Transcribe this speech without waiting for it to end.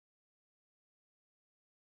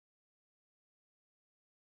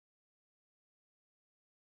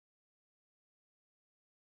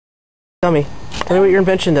Tell me what your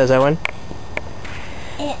invention does, Owen.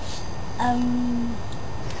 It's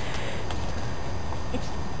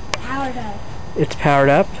powered up. It's powered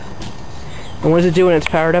up? And what does it do when it's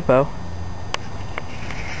powered up, O?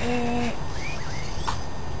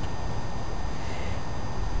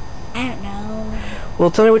 I don't know.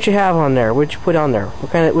 Well, tell me what you have on there. What you put on there?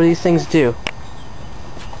 What do these things do?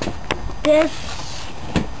 This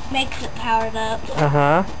makes it powered up.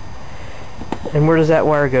 Uh-huh. And where does that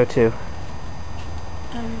wire go to?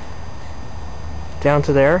 Down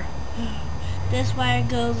to there? This wire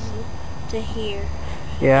goes to here.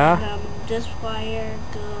 Yeah? And, this wire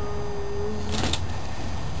goes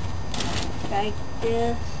like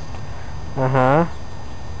this. Uh-huh.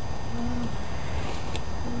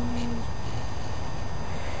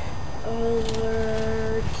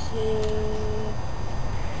 Over to...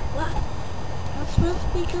 What? I'm supposed to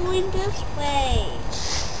be going this way.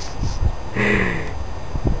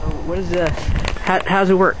 What is the... How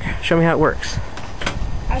does it work? Show me how it works.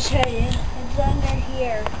 I'll show you. It's under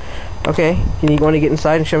here. Okay. You want to get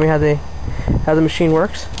inside and show me how the machine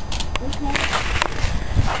works?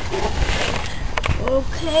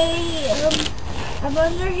 Okay. I'm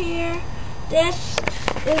under here. This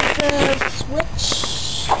is the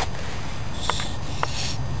switch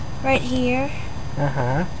right here.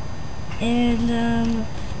 Uh-huh. And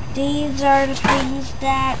these are the things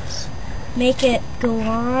that make it go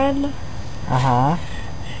on. Uh-huh.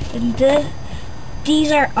 And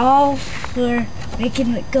these are all for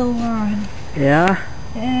making it go on. Yeah?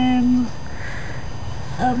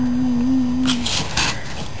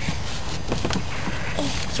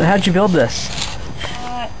 So how'd you build this?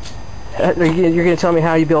 You're going to tell me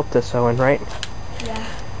how you built this, Owen, right? Yeah.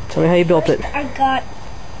 Tell me how you built it. I got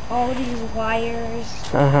all these wires.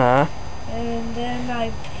 Uh-huh. And then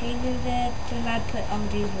I painted it, and I put all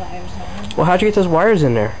these wires on. Well, how'd you get those wires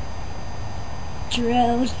in there?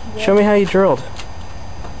 Drilled. Show me how you drilled.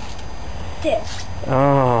 This.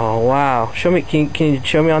 Oh, wow. Show me, can you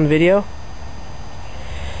show me on the video?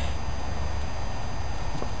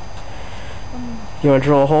 You want to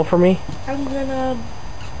drill a hole for me? I'm gonna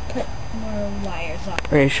put more wires on.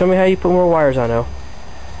 Okay, show me how you put more wires on, O.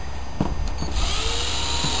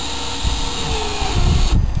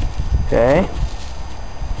 Okay.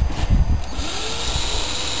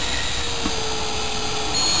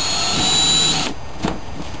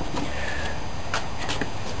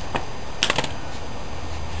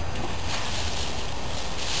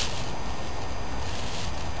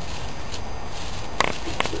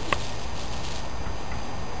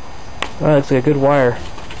 Oh, it's a good wire.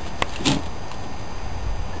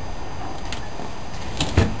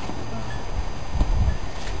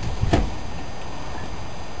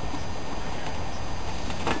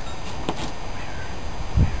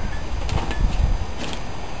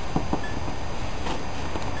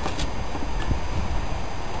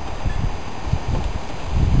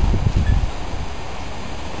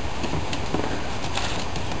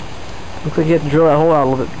 Looks like you have to drill that hole out a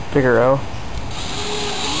little bit bigger, O.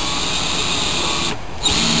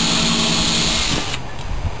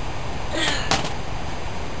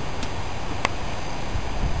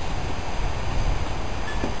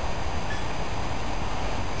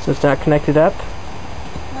 So it's not connected up?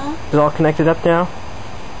 Huh? Is it all connected up now?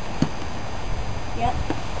 Yep.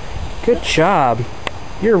 Good job.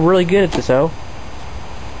 You're really good at this, O.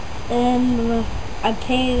 And I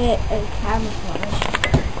painted it in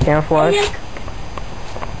camouflage. Camouflage?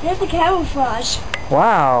 There's the camouflage.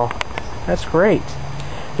 Wow. That's great.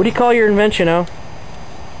 What do you call your invention, O?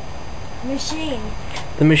 Machine.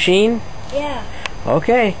 The machine? Yeah.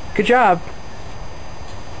 Okay. Good job.